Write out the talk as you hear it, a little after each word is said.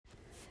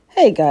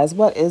Hey guys,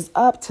 what is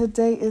up?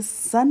 Today is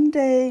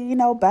Sunday,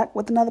 back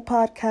with another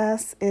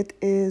podcast. It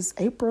is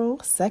April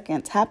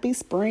 2nd. Happy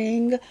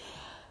spring.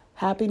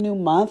 Happy new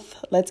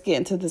month. Let's get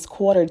into this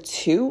quarter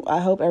two. I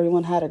hope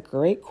everyone had a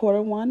great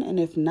quarter one. And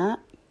if not,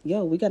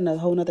 we got another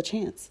whole nother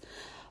chance.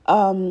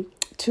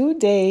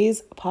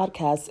 Today's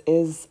podcast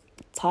is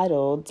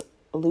titled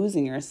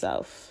Losing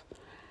Yourself.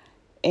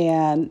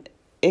 And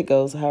it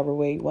goes however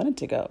way you want it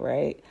to go,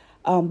 right?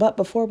 But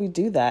before we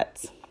do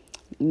that,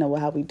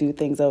 how we do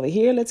things over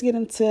here. Let's get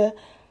into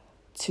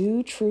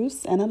two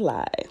truths and a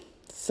lie.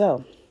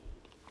 So,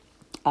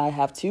 I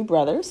have two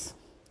brothers.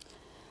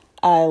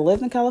 I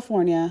lived in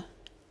California.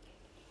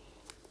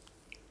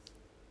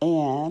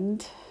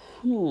 And,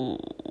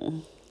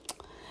 maybe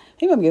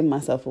I'm giving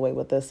myself away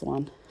with this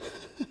one.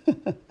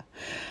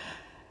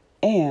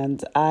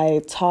 And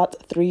I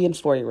taught 3 and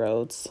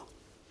 4-year-olds.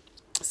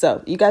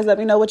 So, you guys let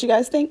me know what you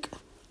guys think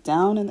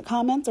down in the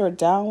comments or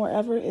down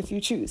wherever if you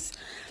choose.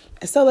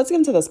 So let's get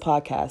into this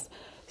podcast.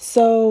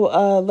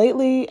 So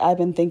lately I've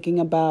been thinking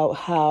about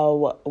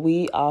how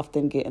we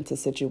often get into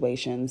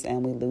situations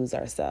and we lose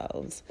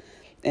ourselves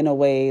in a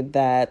way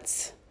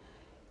that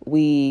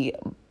we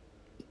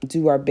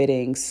do our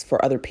biddings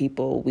for other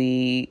people.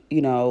 We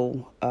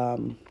do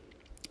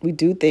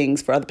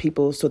things for other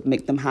people to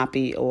make them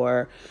happy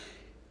or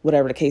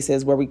whatever the case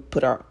is, where we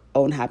put our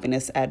own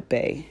happiness at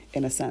bay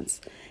in a sense.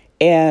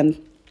 And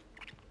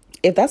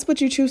if that's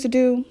what you choose to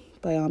do,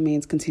 by all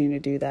means, continue to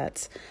do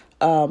that.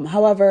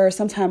 However,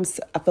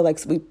 sometimes I feel like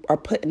we are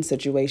put in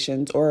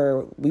situations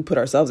or we put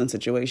ourselves in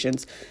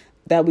situations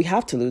that we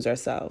have to lose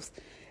ourselves.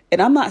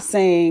 And I'm not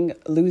saying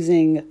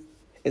losing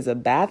is a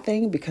bad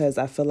thing, because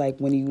I feel like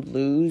when you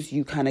lose,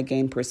 you kind of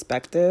gain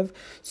perspective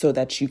so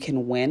that you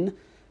can win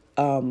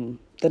the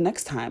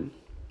next time,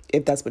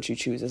 if that's what you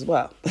choose as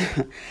well.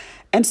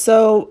 And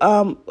so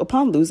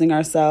upon losing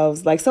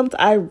ourselves, I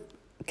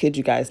kid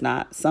you guys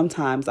not,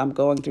 sometimes I'm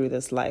going through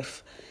this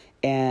life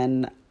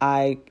and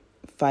I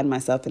find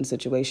myself in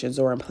situations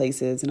or in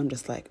places and I'm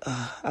just like,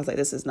 I was like,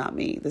 this is not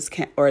me. This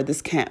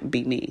can't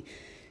be me,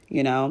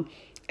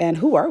 And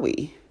who are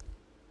we?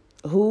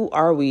 Who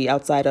are we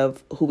outside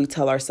of who we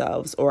tell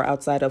ourselves or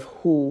outside of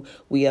who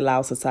we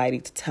allow society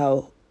to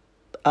tell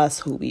us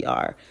who we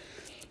are?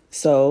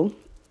 So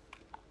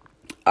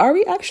are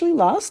we actually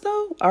lost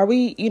though? Are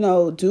we,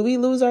 do we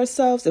lose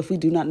ourselves if we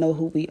do not know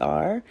who we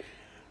are?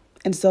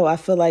 And so I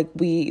feel like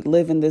we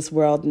live in this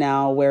world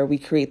now where we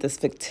create this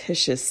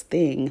fictitious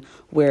thing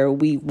where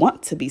we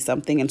want to be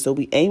something. And so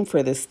we aim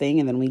for this thing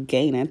and then we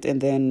gain it. And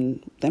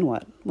then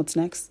what? What's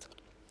next?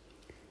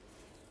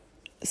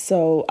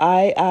 So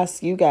I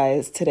ask you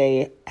guys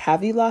today,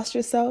 have you lost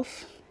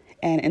yourself?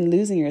 And in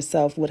losing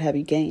yourself, what have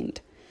you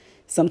gained?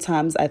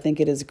 Sometimes I think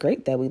it is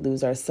great that we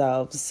lose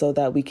ourselves so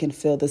that we can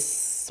feel this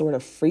sort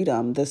of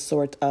freedom, this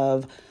sort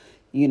of,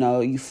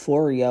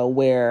 euphoria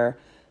where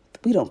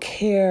we don't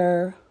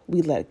care.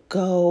 We let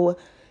go.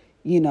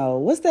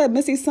 What's that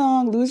Missy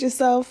song, Lose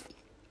Yourself?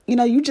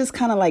 You just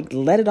kind of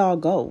let it all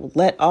go.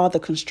 Let all the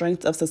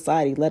constraints of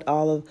society, let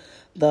all of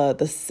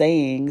the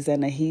sayings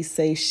and the he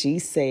say, she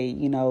say,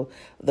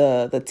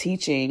 the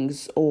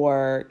teachings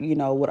or,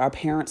 what our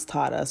parents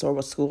taught us or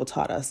what school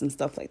taught us and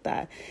stuff like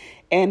that.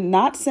 And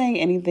not saying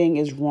anything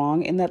is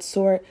wrong in that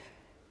sort.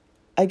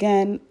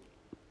 Again,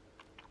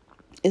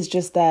 it's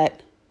just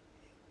that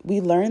we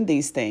learn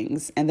these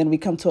things and then we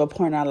come to a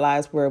point in our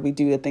lives where we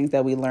do the things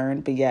that we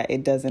learned, but yet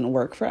it doesn't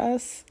work for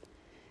us.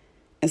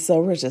 And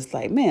so we're just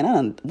like, man, I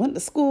done went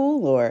to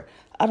school or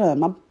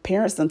my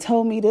parents done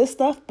told me this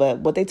stuff, but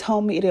what they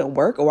told me, it didn't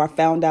work. Or I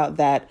found out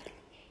that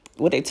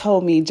what they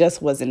told me just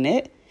wasn't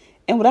it.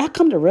 And what I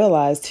come to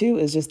realize too,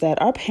 is just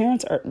that our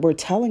parents were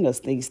telling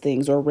us these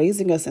things or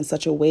raising us in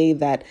such a way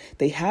that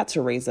they had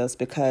to raise us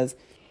because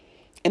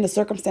in the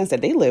circumstance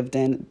that they lived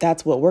in,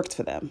 that's what worked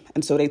for them.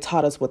 And so they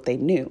taught us what they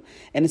knew.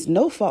 And it's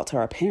no fault to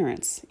our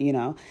parents,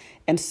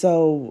 And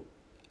so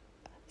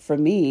for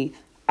me,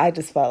 I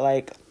just felt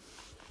like,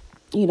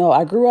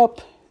 I grew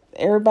up,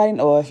 everybody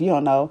know, if you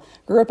don't know,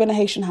 grew up in a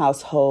Haitian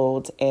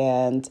household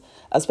and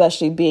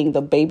especially being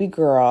the baby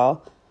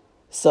girl.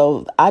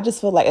 So I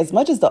just feel like as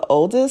much as the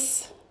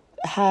oldest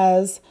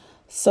has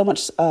so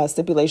much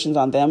stipulations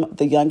on them,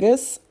 the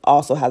youngest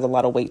also has a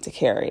lot of weight to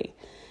carry.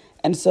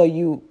 And so I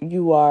feel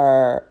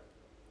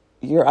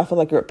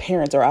like your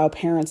parents or our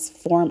parents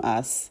form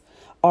us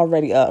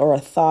already or a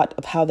thought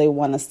of how they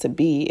want us to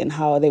be and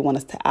how they want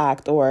us to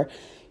act or,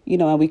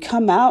 and we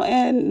come out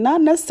and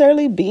not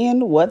necessarily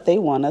being what they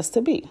want us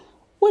to be,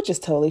 which is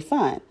totally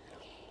fine.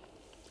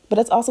 But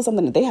it's also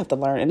something that they have to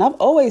learn. And I've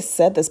always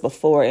said this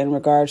before in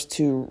regards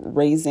to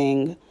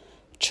raising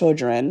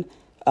children.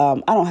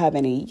 I don't have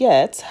any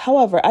yet.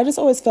 However, I just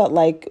always felt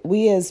like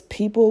we as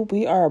people,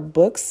 we are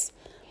books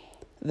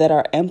that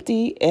are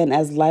empty. And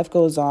as life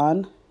goes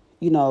on,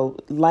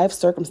 life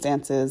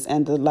circumstances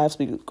and the lives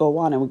we go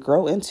on and we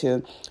grow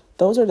into,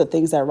 those are the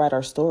things that write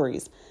our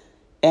stories.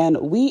 And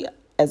we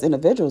as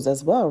individuals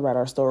as well write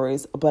our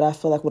stories. But I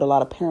feel like what a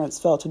lot of parents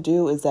fail to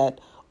do is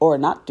that, or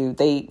not do,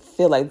 they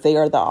feel like they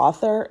are the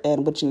author,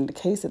 and which in the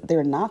case that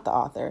they're not the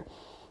author.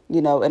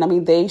 And I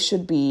mean, they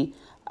should be,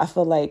 I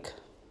feel like,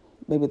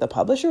 maybe the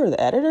publisher or the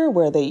editor,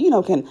 where they,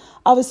 can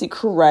obviously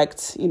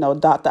correct,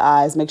 dot the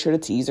I's, make sure the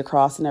T's are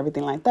crossed and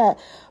everything like that,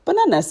 but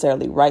not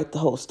necessarily write the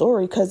whole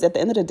story, because at the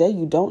end of the day,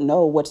 you don't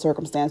know what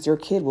circumstance your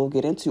kid will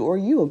get into or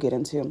you will get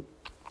into.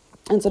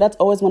 And so that's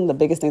always one of the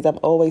biggest things I've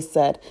always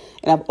said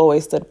and I've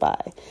always stood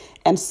by.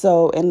 And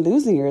so in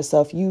losing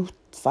yourself, you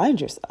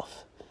find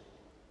yourself.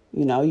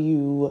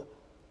 You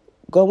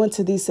go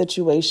into these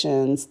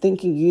situations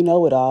thinking you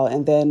know it all.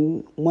 And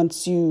then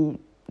once you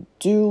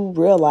do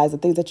realize the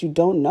things that you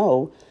don't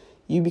know,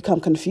 you become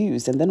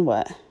confused. And then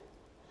what?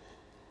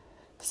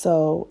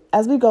 So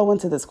as we go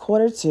into this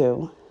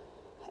Q2,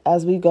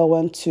 as we go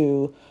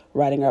into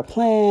writing our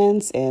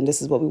plans, and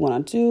this is what we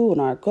want to do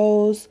and our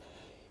goals,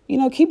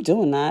 keep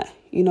doing that,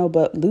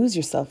 but lose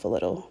yourself a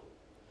little.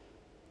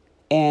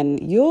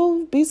 And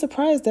you'll be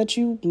surprised that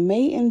you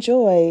may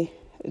enjoy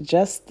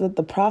just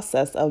the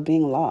process of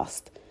being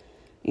lost.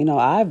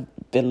 I've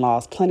been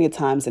lost plenty of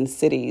times in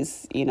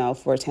cities,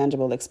 for a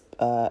tangible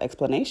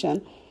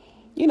explanation.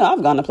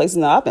 I've gone to places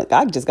now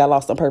I just got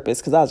lost on purpose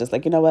because I was just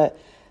like, you know what,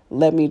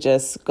 let me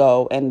just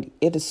go. And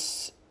it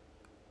is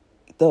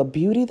the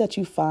beauty that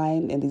you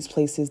find in these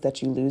places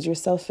that you lose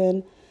yourself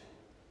in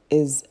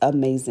is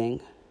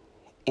amazing.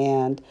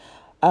 And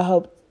I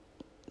hope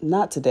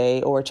not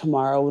today or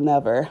tomorrow,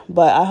 never,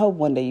 but I hope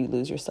one day you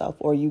lose yourself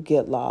or you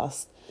get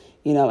lost,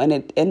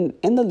 and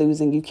in the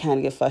losing, you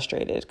can get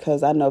frustrated,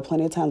 because I know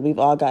plenty of times we've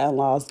all gotten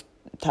lost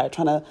trying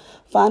to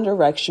find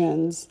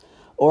directions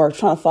or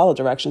trying to follow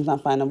directions,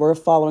 not find them. We're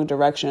following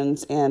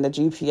directions and the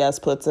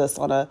GPS puts us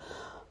on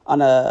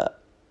a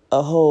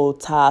whole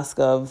task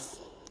of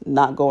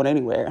not going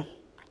anywhere,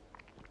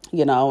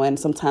 and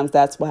sometimes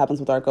that's what happens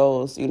with our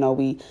goals.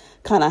 We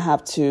kind of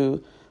have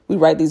to, we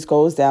write these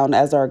goals down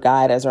as our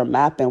guide, as our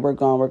map, and we're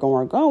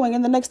going.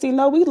 And the next thing you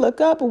know, we look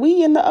up and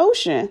we in the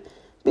ocean.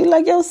 Be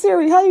like, yo,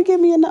 Siri, how you get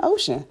me in the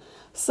ocean?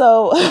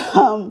 So,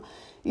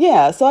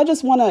 so I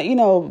just want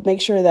to, make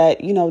sure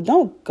that,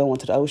 don't go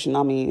into the ocean.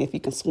 I mean, if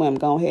you can swim,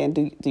 go ahead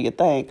and do your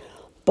thing.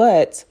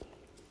 But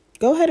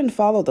go ahead and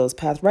follow those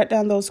paths. Write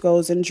down those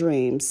goals and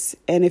dreams.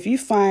 And if you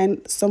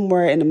find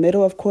somewhere in the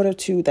middle of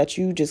Q2 that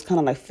you just kind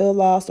of like feel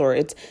lost, or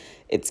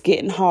it's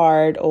getting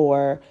hard,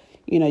 or,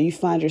 you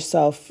find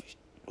yourself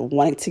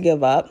wanting to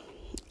give up,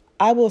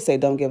 I will say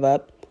don't give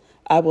up.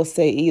 I will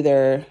say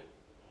either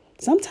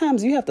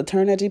sometimes you have to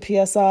turn that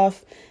GPS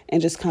off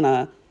and just kind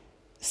of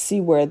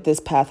see where this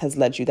path has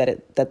led you,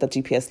 that the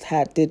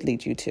GPS did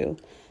lead you to.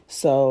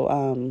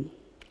 So,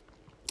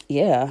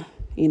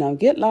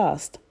 get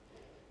lost,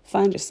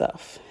 find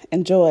yourself,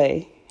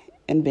 enjoy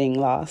in being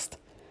lost.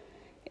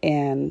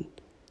 And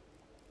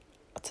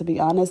to be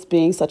honest,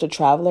 being such a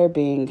traveler,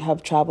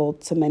 have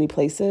traveled to many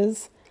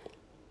places,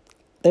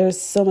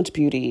 there's so much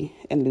beauty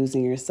in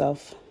losing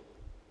yourself,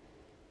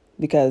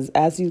 because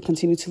as you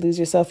continue to lose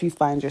yourself, you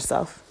find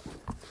yourself.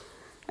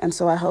 And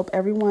so I hope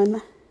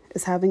everyone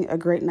is having a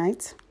great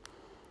night.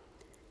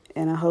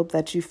 And I hope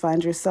that you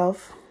find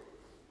yourself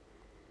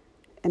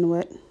in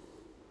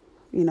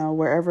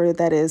wherever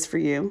that is for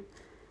you.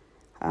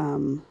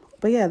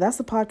 But yeah, that's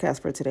the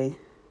podcast for today.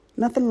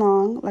 Nothing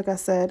long, like I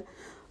said,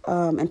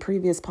 in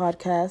previous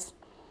podcasts.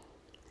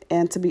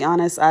 And to be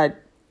honest,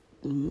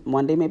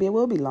 one day maybe it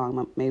will be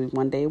long, maybe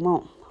one day it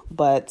won't.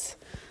 But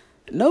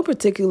no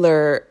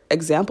particular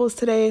examples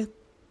today.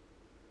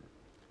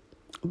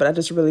 But I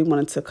just really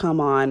wanted to come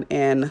on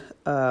and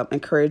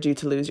encourage you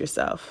to lose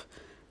yourself.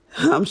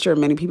 I'm sure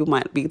many people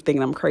might be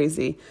thinking I'm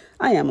crazy.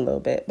 I am a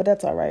little bit, but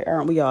that's all right.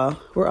 Aren't we all?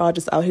 We're all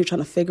just out here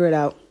trying to figure it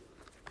out.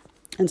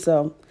 And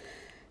so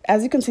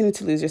as you continue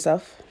to lose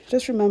yourself,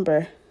 just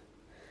remember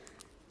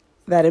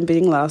that in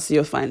being lost,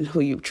 you'll find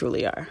who you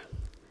truly are.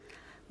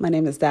 My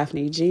name is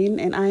Daphne Jean,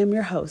 and I am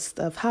your host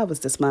of How Was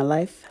This My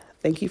Life?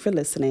 Thank you for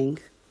listening.